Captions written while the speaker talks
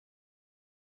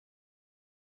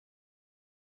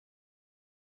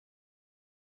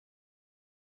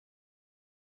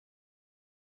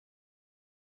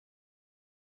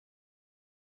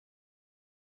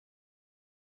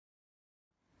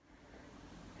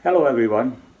Hello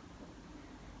everyone,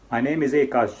 my name is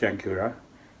Jankura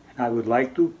and I would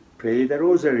like to pray the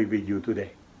Rosary with you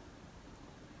today.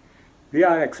 We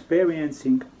are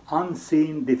experiencing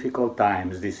unseen difficult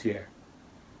times this year.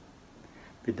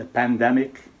 With the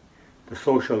pandemic, the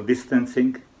social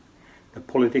distancing, the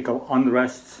political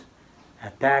unrests,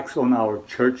 attacks on our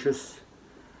churches,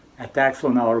 attacks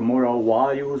on our moral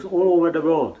values all over the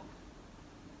world.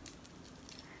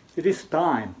 It is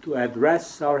time to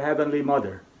address our Heavenly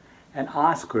Mother and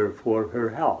ask her for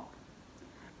her help.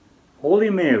 Holy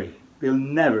Mary will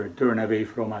never turn away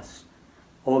from us.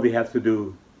 All we have to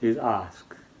do is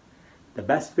ask. The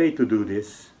best way to do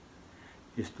this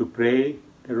is to pray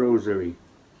the Rosary.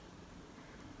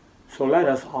 So let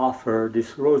us offer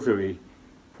this Rosary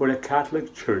for the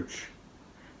Catholic Church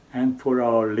and for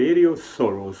Our Lady of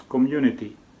Sorrows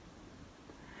community.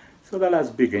 So let us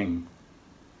begin.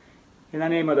 In the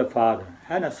name of the Father,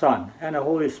 and the Son, and the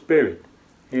Holy Spirit.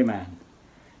 Amen.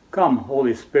 Come,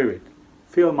 Holy Spirit,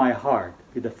 fill my heart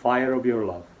with the fire of your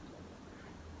love.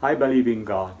 I believe in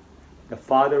God, the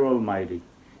Father Almighty,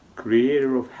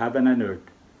 Creator of heaven and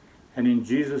earth, and in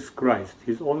Jesus Christ,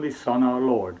 His only Son, our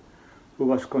Lord, who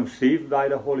was conceived by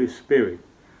the Holy Spirit,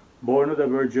 born of the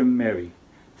Virgin Mary,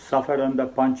 suffered under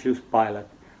Pontius Pilate,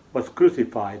 was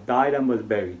crucified, died, and was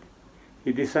buried.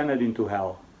 He descended into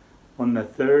hell. On the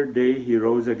third day he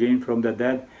rose again from the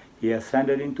dead. He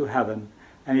ascended into heaven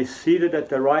and is seated at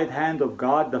the right hand of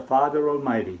God the Father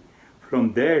Almighty.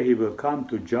 From there he will come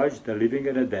to judge the living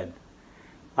and the dead.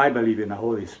 I believe in the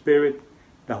Holy Spirit,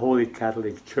 the Holy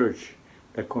Catholic Church,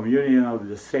 the communion of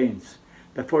the saints,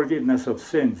 the forgiveness of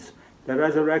sins, the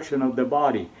resurrection of the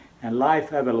body, and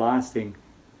life everlasting.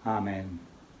 Amen.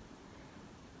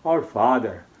 Our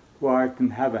Father, who art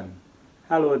in heaven,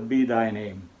 hallowed be thy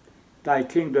name. Thy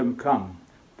kingdom come,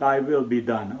 thy will be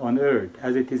done on earth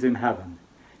as it is in heaven.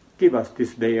 Give us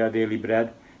this day our daily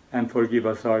bread, and forgive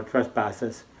us our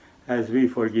trespasses, as we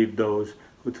forgive those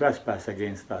who trespass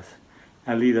against us.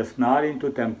 And lead us not into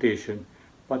temptation,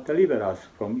 but deliver us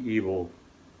from evil.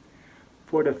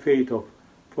 For the faith,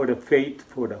 for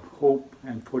the hope,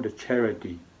 and for the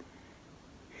charity.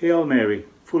 Hail Mary,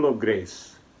 full of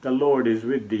grace, the Lord is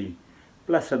with thee.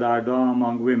 Blessed art thou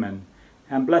among women,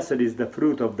 and blessed is the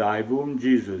fruit of thy womb,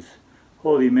 Jesus.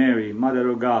 Holy Mary, Mother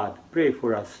of God, pray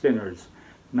for us sinners,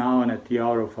 now and at the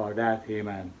hour of our death.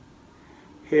 Amen.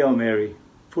 Hail Mary,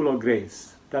 full of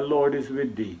grace, the Lord is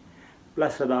with thee.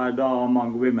 Blessed art thou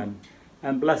among women,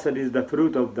 and blessed is the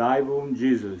fruit of thy womb,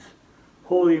 Jesus.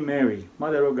 Holy Mary,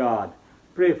 Mother of God,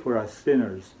 pray for us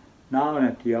sinners, now and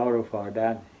at the hour of our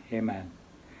death. Amen.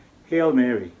 Hail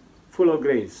Mary, full of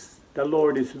grace, the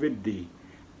Lord is with thee.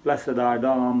 Blessed art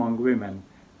thou among women,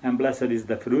 and blessed is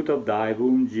the fruit of thy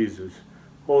womb, Jesus.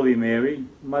 Holy Mary,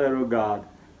 Mother of God,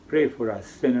 pray for us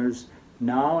sinners,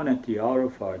 now and at the hour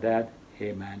of our death.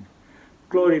 Amen.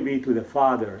 Glory be to the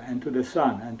Father, and to the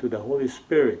Son, and to the Holy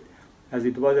Spirit, as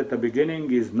it was at the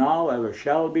beginning, is now, ever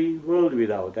shall be, world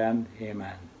without end.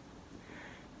 Amen.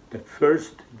 The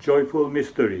first joyful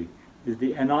mystery is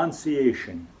the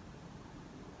Annunciation.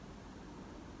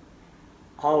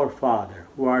 Our Father,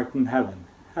 who art in heaven,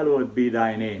 hallowed be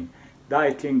thy name.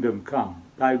 Thy kingdom come,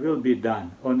 thy will be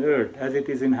done, on earth as it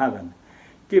is in heaven.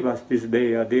 Give us this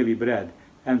day our daily bread,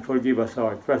 and forgive us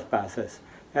our trespasses,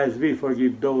 as we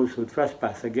forgive those who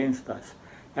trespass against us.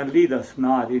 And lead us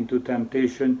not into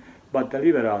temptation, but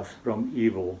deliver us from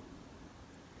evil.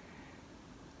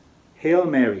 Hail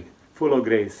Mary, full of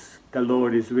grace, the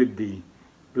Lord is with thee.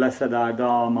 Blessed art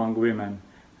thou among women,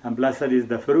 and blessed is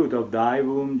the fruit of thy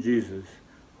womb, Jesus.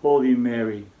 Holy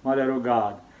Mary, Mother of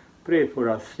God, pray for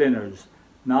us sinners,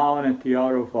 now and at the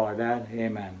hour of our death.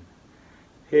 Amen.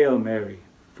 Hail Mary,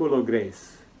 full of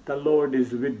grace, the Lord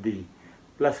is with thee.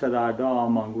 Blessed art thou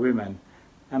among women,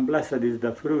 and blessed is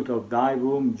the fruit of thy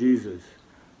womb, Jesus.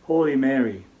 Holy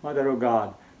Mary, Mother of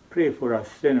God, pray for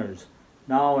us sinners,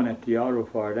 now and at the hour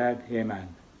of our death.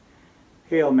 Amen.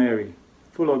 Hail Mary,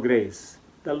 full of grace,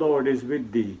 the Lord is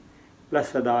with thee.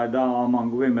 Blessed art thou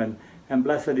among women, and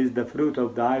blessed is the fruit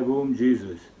of thy womb,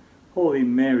 Jesus. Holy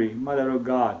Mary, Mother of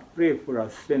God, pray for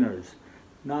us sinners,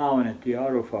 now and at the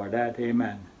hour of our death.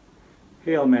 Amen.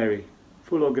 Hail Mary,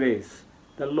 full of grace,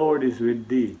 the Lord is with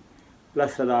thee.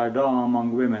 Blessed art thou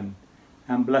among women,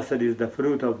 and blessed is the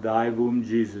fruit of thy womb,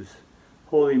 Jesus.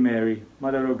 Holy Mary,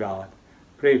 Mother of God,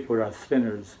 pray for us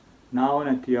sinners, now and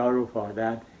at the hour of our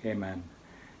death. Amen.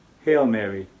 Hail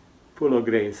Mary, full of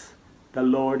grace, the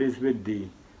Lord is with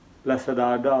thee. Blessed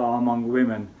art thou among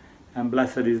women, and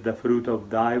blessed is the fruit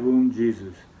of thy womb,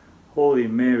 Jesus. Holy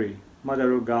Mary,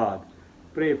 Mother of God,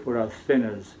 pray for us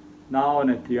sinners, now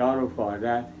and at the hour of our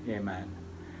death. Amen.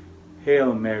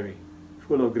 Hail Mary,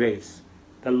 full of grace.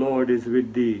 The Lord is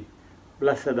with thee.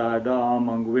 Blessed art thou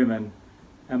among women,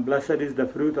 and blessed is the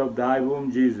fruit of thy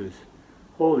womb, Jesus.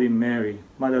 Holy Mary,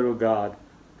 Mother of God,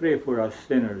 pray for us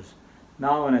sinners,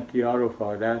 now and at the hour of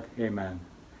our death. Amen.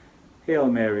 Hail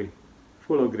Mary,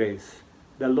 full of grace,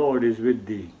 the Lord is with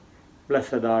thee.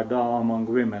 Blessed art thou among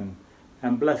women,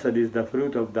 and blessed is the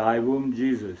fruit of thy womb,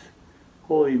 Jesus.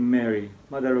 Holy Mary,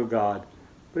 Mother of God,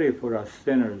 pray for us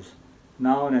sinners,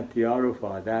 now and at the hour of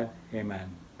our death.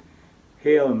 Amen.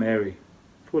 Hail Mary,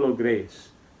 full of grace,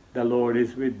 the Lord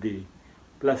is with thee.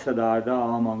 Blessed art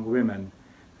thou among women,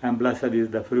 and blessed is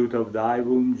the fruit of thy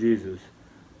womb, Jesus.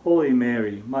 Holy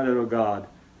Mary, Mother of God,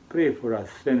 pray for us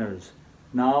sinners,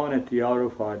 now and at the hour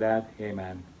of our death.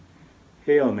 Amen.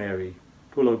 Hail Mary,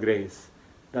 full of grace,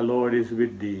 the Lord is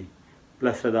with thee.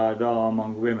 Blessed art thou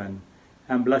among women,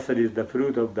 and blessed is the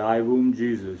fruit of thy womb,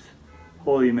 Jesus.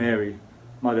 Holy Mary,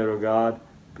 Mother of God,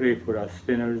 pray for us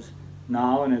sinners,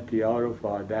 now and at the hour of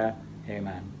our death.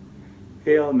 Amen.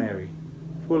 Hail Mary,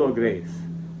 full of grace,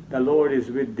 the Lord is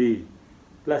with thee.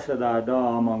 Blessed art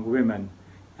thou among women,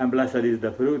 and blessed is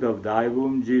the fruit of thy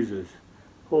womb, Jesus.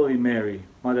 Holy Mary,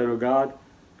 Mother of God,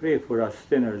 pray for us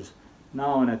sinners,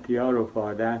 now and at the hour of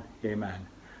our death. Amen.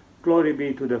 Glory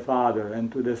be to the Father,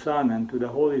 and to the Son, and to the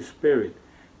Holy Spirit,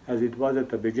 as it was at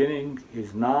the beginning,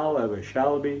 is now, ever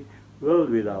shall be, world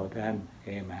without end.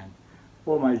 Amen.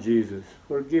 O my Jesus,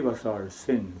 forgive us our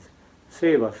sins,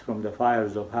 save us from the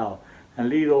fires of hell, and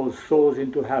lead all souls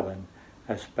into heaven,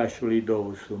 especially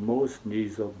those who most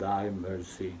need of thy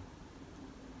mercy.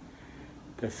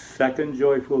 The second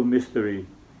joyful mystery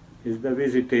is the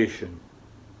Visitation.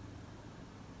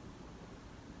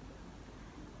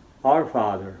 Our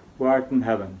Father, who art in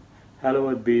heaven,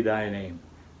 hallowed be thy name.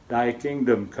 Thy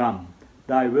kingdom come,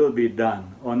 thy will be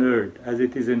done, on earth as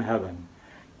it is in heaven.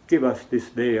 Give us this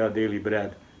day our daily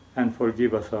bread, and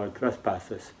forgive us our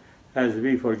trespasses, as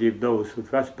we forgive those who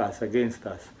trespass against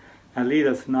us. And lead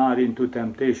us not into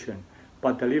temptation,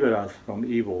 but deliver us from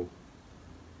evil.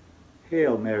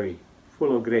 Hail Mary,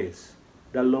 full of grace,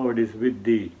 the Lord is with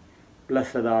thee.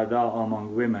 Blessed art thou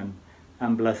among women,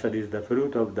 and blessed is the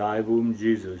fruit of thy womb,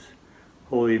 Jesus.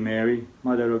 Holy Mary,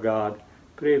 Mother of God,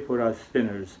 pray for us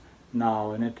sinners,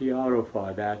 now and at the hour of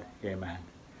our death. Amen.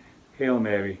 Hail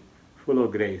Mary, full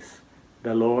of grace,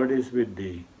 the Lord is with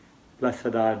thee.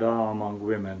 Blessed art thou among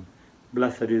women,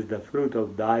 blessed is the fruit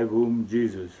of thy womb,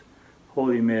 Jesus.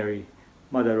 Holy Mary,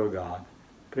 Mother of God,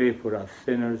 pray for us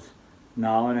sinners,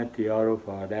 now and at the hour of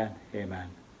our death. Amen.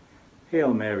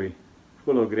 Hail Mary,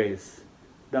 full of grace,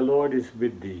 the Lord is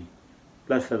with thee.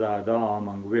 Blessed art thou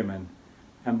among women,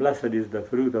 and blessed is the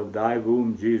fruit of thy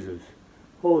womb, Jesus.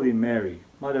 Holy Mary,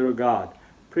 Mother of God,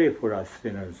 pray for us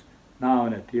sinners, now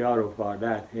and at the hour of our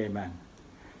death. Amen.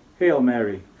 Hail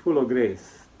Mary, full of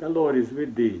grace, the Lord is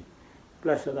with thee.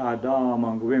 Blessed art thou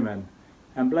among women,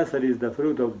 and blessed is the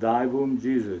fruit of thy womb,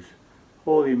 Jesus.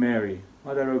 Holy Mary,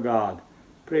 Mother of God,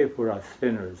 pray for us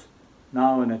sinners,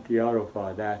 now and at the hour of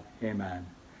our death. Amen.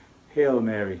 Hail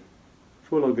Mary,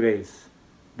 full of grace,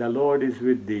 the Lord is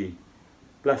with thee.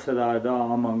 Blessed art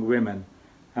thou among women,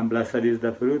 and blessed is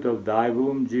the fruit of thy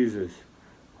womb, Jesus.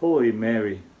 Holy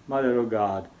Mary, Mother of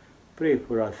God, pray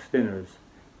for us sinners,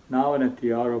 now and at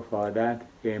the hour of our death.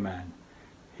 Amen.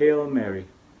 Hail Mary,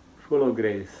 full of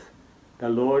grace, the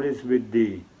Lord is with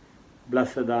thee.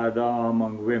 Blessed art thou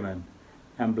among women,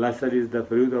 and blessed is the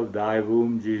fruit of thy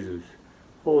womb, Jesus.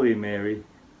 Holy Mary,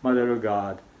 Mother of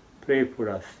God, pray for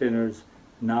us sinners,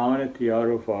 now and at the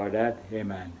hour of our death.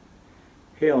 Amen.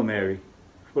 Hail Mary,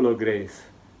 full of grace,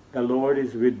 the Lord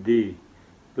is with thee.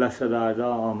 Blessed art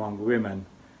thou among women,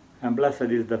 and blessed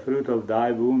is the fruit of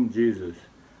thy womb, Jesus.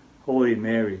 Holy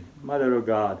Mary, Mother of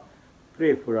God,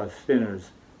 pray for us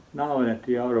sinners, now and at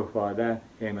the hour of our death.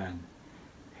 Amen.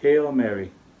 Hail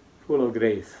Mary, full of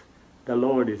grace, the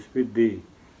Lord is with thee.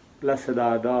 Blessed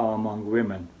art thou among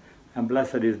women, and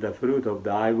blessed is the fruit of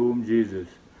thy womb, Jesus.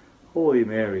 Holy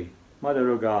Mary, Mother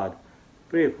of God,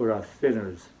 pray for us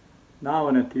sinners, now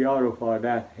and at the hour of our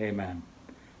death. Amen.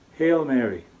 Hail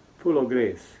Mary, full of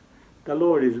grace, the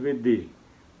Lord is with thee.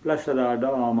 Blessed art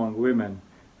thou among women,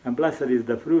 and blessed is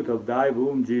the fruit of thy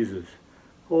womb, Jesus.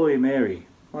 Holy Mary,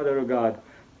 Mother of God,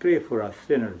 pray for us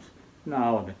sinners,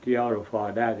 now and at the hour of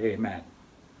our death. Amen.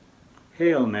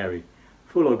 Hail Mary,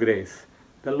 full of grace,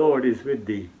 the Lord is with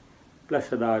thee.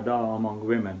 Blessed art thou among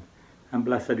women, and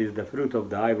blessed is the fruit of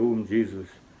thy womb, Jesus.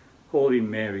 Holy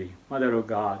Mary, Mother of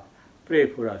God, pray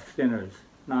for us sinners,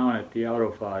 now and at the hour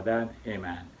of our death.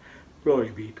 Amen. Glory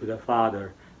be to the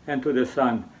Father, and to the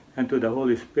Son, and to the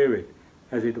Holy Spirit,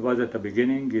 as it was at the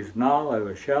beginning, is now,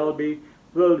 ever shall be,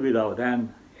 world without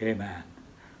end. Amen.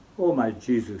 O my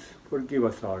Jesus, forgive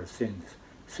us our sins.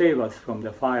 Save us from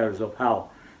the fires of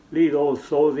hell. Lead all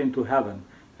souls into heaven,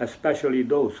 especially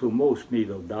those who most need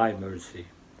of thy mercy.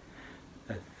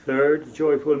 The third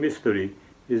joyful mystery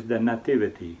is the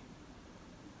Nativity.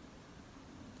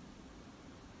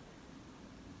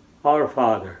 Our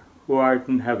Father, who art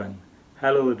in heaven,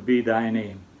 hallowed be thy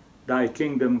name. Thy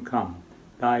kingdom come,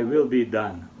 thy will be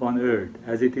done, on earth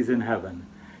as it is in heaven.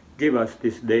 Give us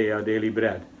this day our daily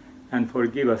bread, and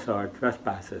forgive us our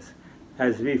trespasses,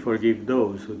 as we forgive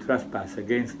those who trespass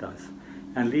against us.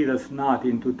 And lead us not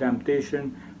into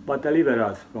temptation, but deliver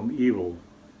us from evil.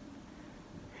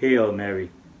 Hail Mary,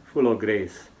 full of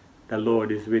grace, the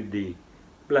Lord is with thee.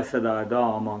 Blessed art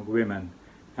thou among women,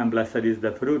 and blessed is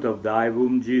the fruit of thy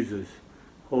womb, Jesus.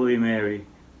 Holy Mary,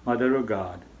 Mother of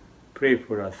God, pray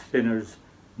for us sinners,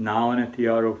 now and at the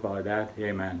hour of our death.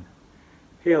 Amen.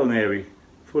 Hail Mary,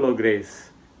 full of grace,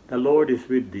 the Lord is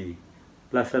with thee.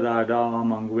 Blessed art thou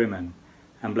among women,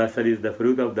 and blessed is the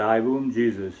fruit of thy womb,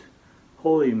 Jesus.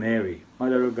 Holy Mary,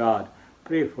 Mother of God,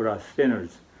 pray for us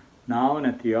sinners, now and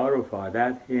at the hour of our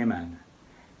death. Amen.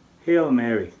 Hail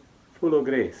Mary, full of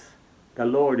grace, the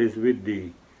Lord is with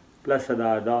thee. Blessed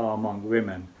art thou among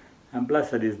women, and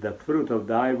blessed is the fruit of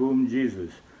thy womb,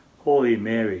 Jesus. Holy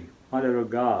Mary, Mother of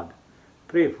God,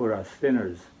 pray for us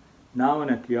sinners, now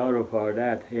and at the hour of our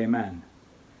death. Amen.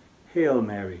 Hail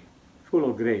Mary, full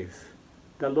of grace,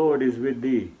 the Lord is with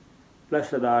thee.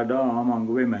 Blessed art thou among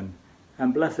women,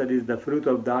 and blessed is the fruit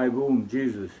of thy womb,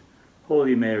 Jesus.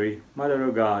 Holy Mary, Mother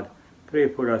of God, pray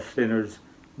for us sinners,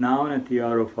 now and at the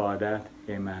hour of our death.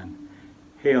 Amen.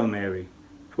 Hail Mary,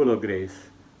 full of grace,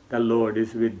 the Lord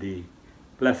is with thee.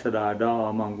 Blessed art thou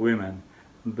among women,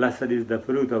 and blessed is the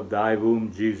fruit of thy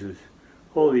womb, Jesus.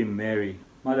 Holy Mary,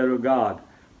 Mother of God,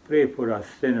 pray for us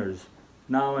sinners,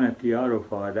 now and at the hour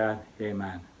of our death.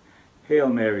 Amen. Hail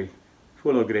Mary,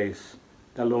 full of grace,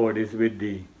 the Lord is with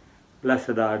thee.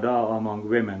 Blessed art thou among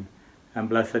women, and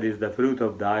blessed is the fruit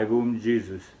of thy womb,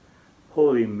 Jesus.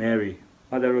 Holy Mary,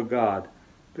 Mother of God,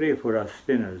 pray for us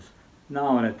sinners,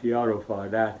 now and at the hour of our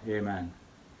death. Amen.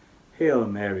 Hail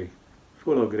Mary,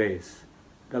 full of grace,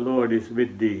 the Lord is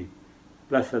with thee.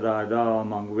 Blessed art thou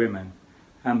among women,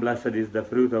 and blessed is the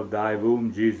fruit of thy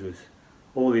womb, Jesus.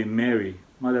 Holy Mary,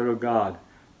 Mother of God,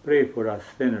 pray for us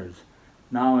sinners,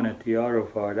 now and at the hour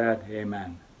of our death.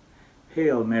 Amen.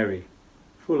 Hail Mary,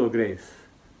 full of grace,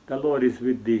 the Lord is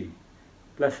with thee.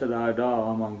 Blessed art thou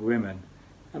among women,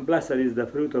 and blessed is the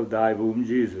fruit of thy womb,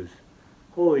 Jesus.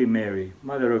 Holy Mary,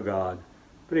 Mother of God,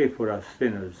 pray for us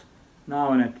sinners,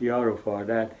 now and at the hour of our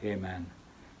death. Amen.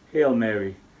 Hail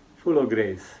Mary, full of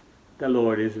grace, the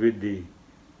Lord is with thee.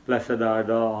 Blessed art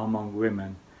thou among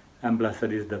women, and blessed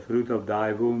is the fruit of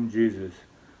thy womb, Jesus.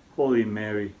 Holy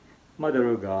Mary, Mother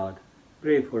of God,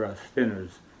 pray for us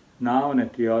sinners, now and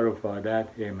at the hour of our death.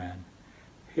 Amen.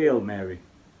 Hail Mary,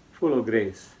 full of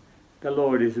grace, the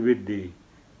Lord is with thee.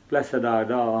 Blessed art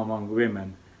thou among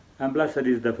women, and blessed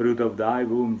is the fruit of thy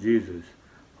womb, Jesus.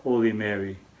 Holy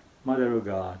Mary, Mother of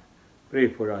God, pray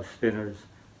for us sinners,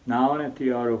 now and at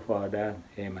the hour of our death.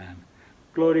 Amen.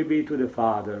 Glory be to the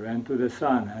Father, and to the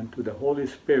Son, and to the Holy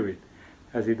Spirit,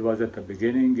 as it was at the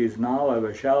beginning, is now,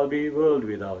 ever shall be, world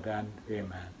without end.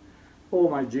 Amen. O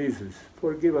my Jesus,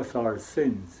 forgive us our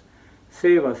sins.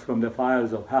 Save us from the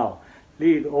fires of hell.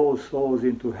 Lead all souls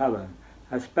into heaven,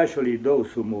 especially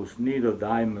those who most need of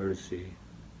thy mercy.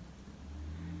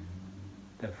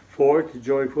 The fourth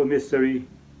joyful mystery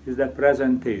is the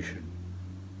Presentation.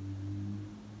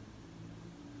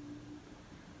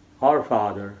 Our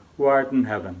Father, who art in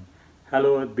heaven,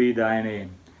 hallowed be thy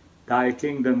name. Thy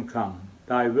kingdom come,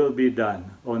 thy will be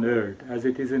done, on earth as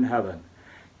it is in heaven.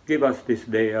 Give us this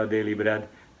day our daily bread,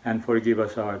 and forgive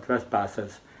us our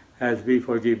trespasses, as we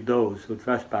forgive those who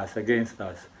trespass against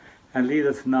us. And lead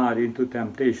us not into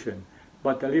temptation,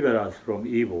 but deliver us from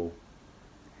evil.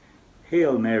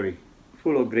 Hail Mary,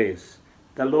 full of grace,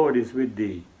 the Lord is with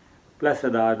thee.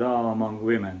 Blessed art thou among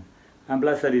women, and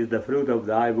blessed is the fruit of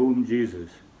thy womb,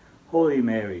 Jesus. Holy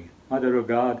Mary, Mother of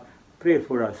God, pray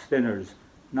for us sinners,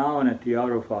 now and at the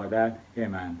hour of our death.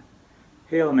 Amen.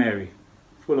 Hail Mary,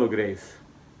 full of grace,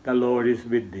 the Lord is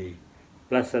with thee.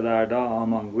 Blessed art thou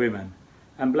among women,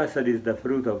 and blessed is the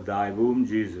fruit of thy womb,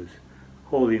 Jesus.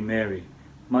 Holy Mary,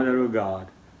 Mother of God,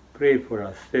 pray for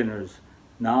us sinners,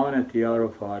 now and at the hour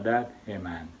of our death.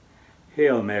 Amen.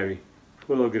 Hail Mary,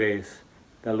 full of grace,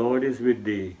 the Lord is with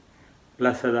thee.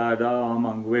 Blessed art thou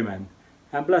among women,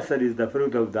 and blessed is the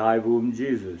fruit of thy womb,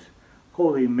 Jesus.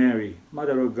 Holy Mary,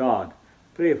 Mother of God,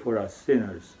 pray for us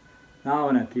sinners, now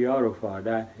and at the hour of our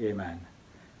death. Amen.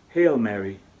 Hail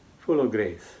Mary, full of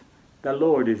grace, the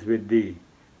Lord is with thee.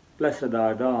 Blessed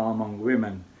art thou among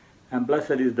women, and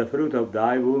blessed is the fruit of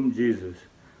thy womb, Jesus.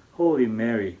 Holy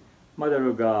Mary, Mother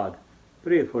of God,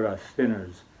 pray for us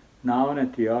sinners, now and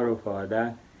at the hour of our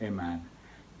death. Amen.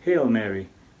 Hail Mary,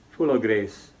 full of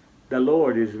grace, the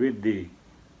Lord is with thee.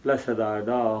 Blessed art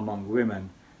thou among women,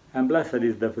 and blessed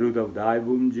is the fruit of thy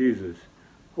womb, Jesus.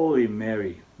 Holy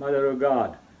Mary, Mother of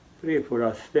God, pray for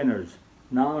us sinners,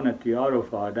 now and at the hour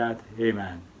of our death.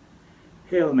 Amen.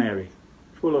 Hail Mary,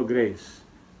 full of grace,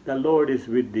 the Lord is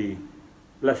with thee.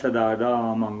 Blessed art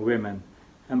thou among women,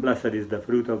 and blessed is the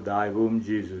fruit of thy womb,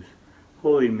 Jesus.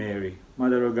 Holy Mary,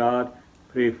 Mother of God,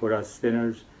 pray for us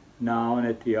sinners, now and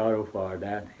at the hour of our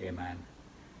death. Amen.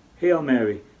 Hail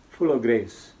Mary, full of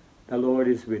grace, the Lord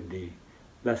is with thee.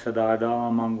 Blessed art thou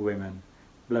among women,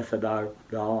 blessed art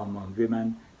thou among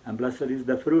women, and blessed is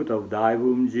the fruit of thy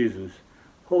womb, Jesus.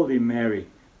 Holy Mary,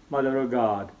 Mother of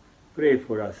God, pray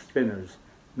for us sinners,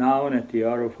 now and at the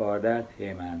hour of our death.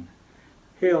 Amen.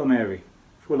 Hail Mary,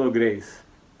 full of grace,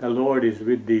 the Lord is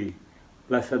with thee.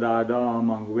 Blessed art thou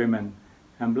among women,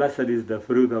 and blessed is the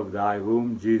fruit of thy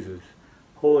womb, Jesus.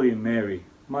 Holy Mary,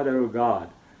 Mother of God,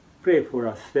 pray for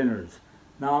us sinners,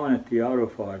 now and at the hour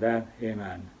of our death.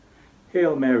 Amen.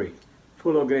 Hail Mary,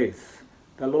 full of grace,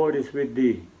 the Lord is with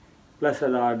thee. Blessed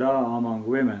art thou among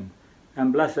women,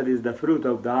 and blessed is the fruit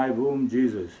of thy womb,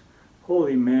 Jesus.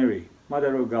 Holy Mary,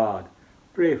 Mother of God,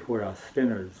 pray for us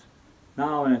sinners,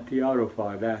 now and at the hour of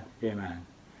our death. Amen.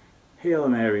 Hail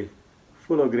Mary,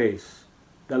 full of grace,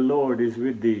 the Lord is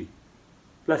with thee.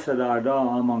 Blessed art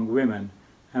thou among women,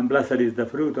 and blessed is the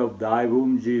fruit of thy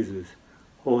womb, Jesus.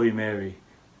 Holy Mary,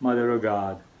 Mother of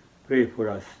God, pray for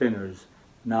us sinners,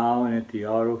 now and at the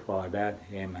hour of our death.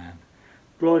 Amen.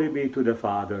 Glory be to the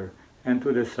Father, and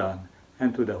to the Son,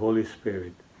 and to the Holy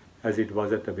Spirit, as it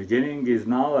was at the beginning, is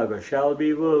now, ever shall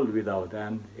be, world without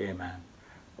end. Amen.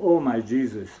 O my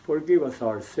Jesus, forgive us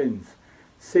our sins,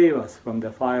 save us from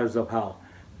the fires of hell,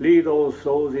 lead all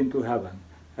souls into heaven,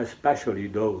 especially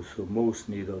those who most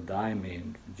need of thy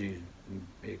mercy, Jesus.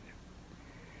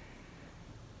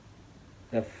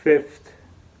 The fifth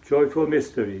joyful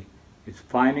mystery is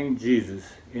finding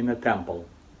Jesus in a temple.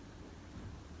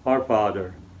 Our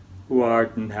Father, who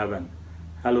art in heaven,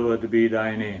 hallowed be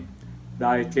thy name.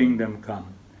 Thy kingdom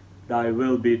come, thy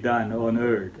will be done on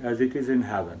earth as it is in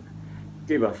heaven.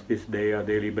 Give us this day our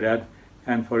daily bread,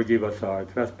 and forgive us our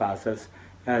trespasses,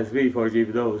 as we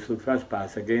forgive those who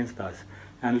trespass against us.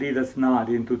 And lead us not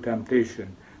into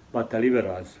temptation, but deliver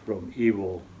us from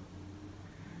evil.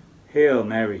 Hail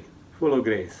Mary, full of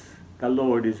grace, the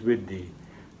Lord is with thee.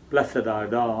 Blessed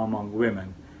art thou among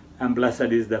women, and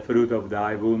blessed is the fruit of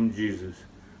thy womb, Jesus.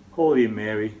 Holy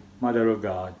Mary, Mother of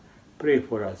God, pray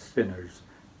for us sinners,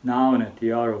 now and at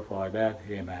the hour of our death.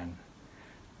 Amen.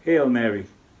 Hail Mary,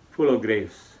 full of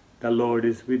grace, the Lord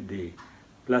is with thee.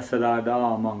 Blessed art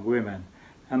thou among women,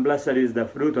 and blessed is the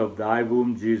fruit of thy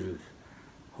womb, Jesus.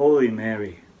 Holy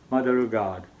Mary, Mother of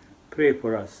God, pray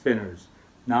for us sinners,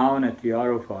 now and at the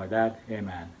hour of our death.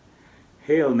 Amen.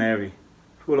 Hail Mary,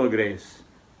 full of grace,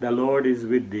 the Lord is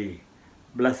with thee.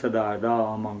 Blessed art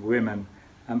thou among women,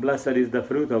 and blessed is the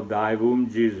fruit of thy womb,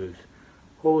 Jesus.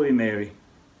 Holy Mary,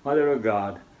 Mother of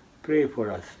God, pray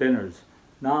for us sinners,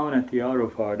 now and at the hour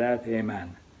of our death.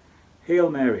 Amen. Hail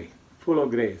Mary, full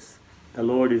of grace, the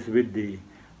Lord is with thee.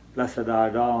 Blessed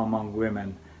art thou among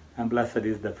women, and blessed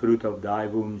is the fruit of thy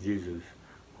womb, Jesus.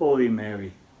 Holy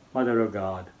Mary, Mother of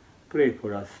God, pray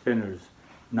for us sinners,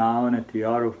 now and at the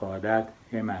hour of our death.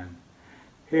 Amen.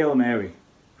 Hail Mary,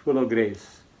 full of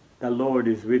grace, the Lord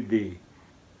is with thee.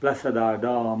 Blessed art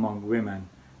thou among women,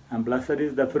 and blessed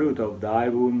is the fruit of thy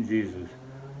womb, Jesus.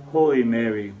 Holy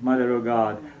Mary, Mother of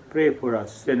God, pray for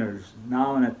us sinners,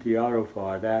 now and at the hour of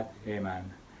our death.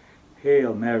 Amen.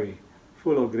 Hail Mary,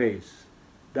 full of grace,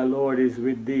 the Lord is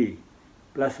with thee.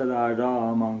 Blessed art thou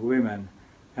among women,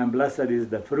 and blessed is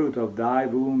the fruit of thy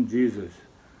womb, Jesus.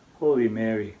 Holy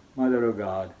Mary, Mother of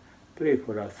God, pray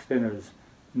for us sinners,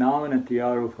 now and at the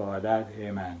hour of our death.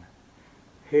 Amen.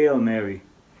 Hail Mary,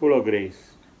 full of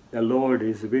grace, the Lord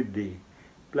is with thee.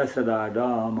 Blessed art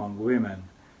thou among women,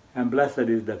 and blessed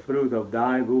is the fruit of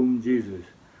thy womb, Jesus.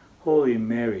 Holy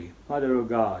Mary, Mother of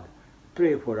God,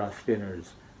 pray for us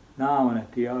sinners, now and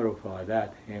at the hour of our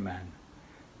death. Amen.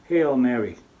 Hail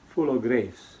Mary, full of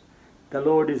grace, the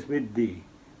Lord is with thee.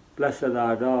 Blessed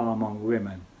art thou among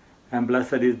women, and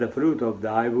blessed is the fruit of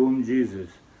thy womb, Jesus.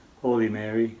 Holy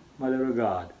Mary, Mother of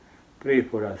God, pray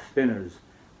for us sinners,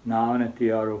 now and at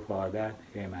the hour of our death.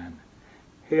 Amen.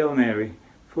 Hail Mary,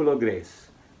 full of grace,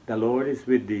 the Lord is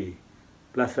with thee.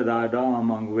 Blessed art thou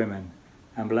among women,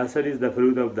 and blessed is the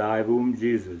fruit of thy womb,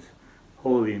 Jesus.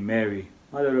 Holy Mary,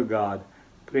 Mother of God,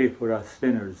 pray for us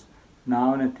sinners,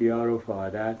 now and at the hour of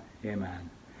our death. Amen.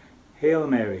 Hail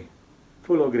Mary,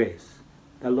 full of grace,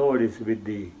 the Lord is with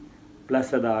thee.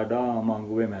 Blessed art thou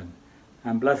among women,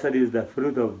 and blessed is the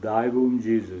fruit of thy womb,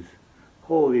 Jesus.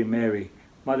 Holy Mary,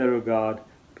 Mother of God,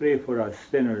 pray for us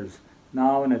sinners,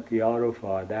 now and at the hour of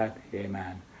our death.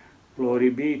 Amen.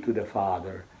 Glory be to the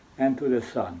Father, and to the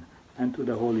Son, and to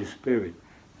the Holy Spirit,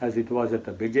 as it was at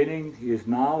the beginning, is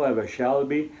now, ever shall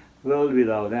be, world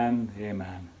without end.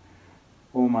 Amen.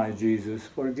 O my Jesus,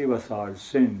 forgive us our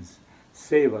sins,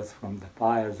 save us from the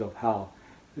fires of hell,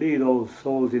 lead all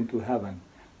souls into heaven,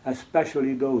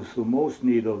 especially those who most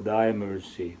need of thy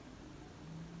mercy.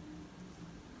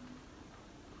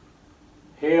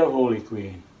 Hail, Holy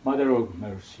Queen, Mother of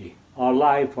Mercy, our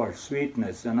life, our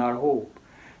sweetness, and our hope.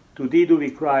 To thee do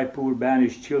we cry, poor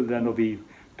banished children of Eve.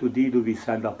 To thee do we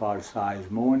send up our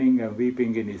sighs, mourning and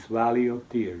weeping in this valley of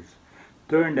tears.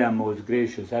 Turn them, most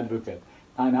gracious Advocate,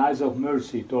 thine eyes of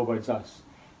mercy towards us,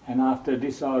 and after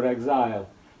this our exile,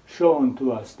 show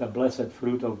unto us the blessed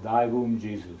fruit of thy womb,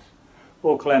 Jesus.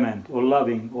 O clement, O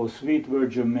loving, O sweet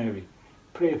Virgin Mary,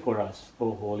 pray for us,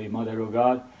 O Holy Mother of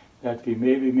God, that we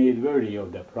may be made worthy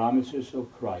of the promises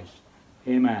of Christ.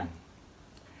 Amen.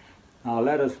 Now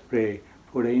let us pray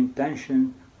for the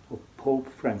intention of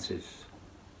Pope Francis.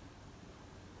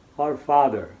 Our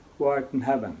Father, who art in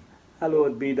heaven,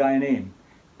 hallowed be thy name.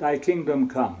 Thy kingdom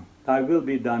come, thy will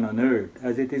be done on earth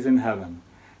as it is in heaven.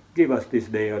 Give us this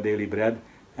day our daily bread,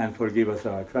 and forgive us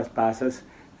our trespasses,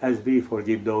 as we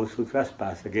forgive those who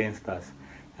trespass against us.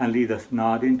 And lead us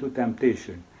not into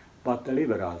temptation, but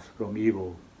deliver us from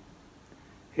evil.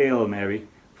 Hail Mary,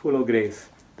 full of grace,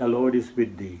 the Lord is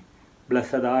with thee.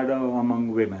 Blessed art thou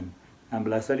among women, and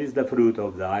blessed is the fruit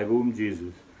of thy womb,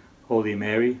 Jesus. Holy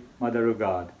Mary, Mother of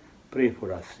God, pray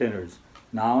for us sinners,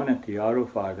 now and at the hour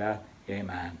of our death.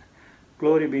 Amen.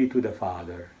 Glory be to the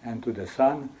Father, and to the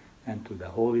Son, and to the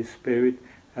Holy Spirit,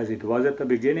 as it was at the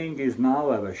beginning, is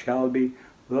now, ever shall be,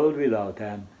 world without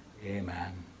end.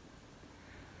 Amen.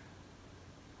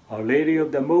 Our Lady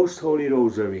of the Most Holy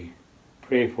Rosary,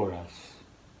 pray for us.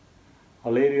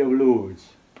 Our Lady of Lourdes,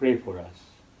 pray for us.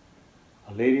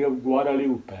 Our Lady of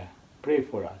Guadalupe, pray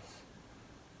for us.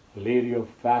 Our Lady of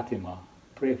Fatima,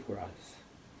 pray for us.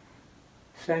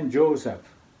 Saint Joseph,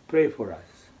 pray for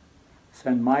us.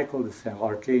 Saint Michael the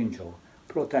Archangel,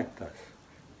 protect us.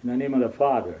 In the name of the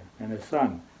Father, and the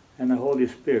Son, and the Holy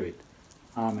Spirit.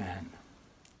 Amen.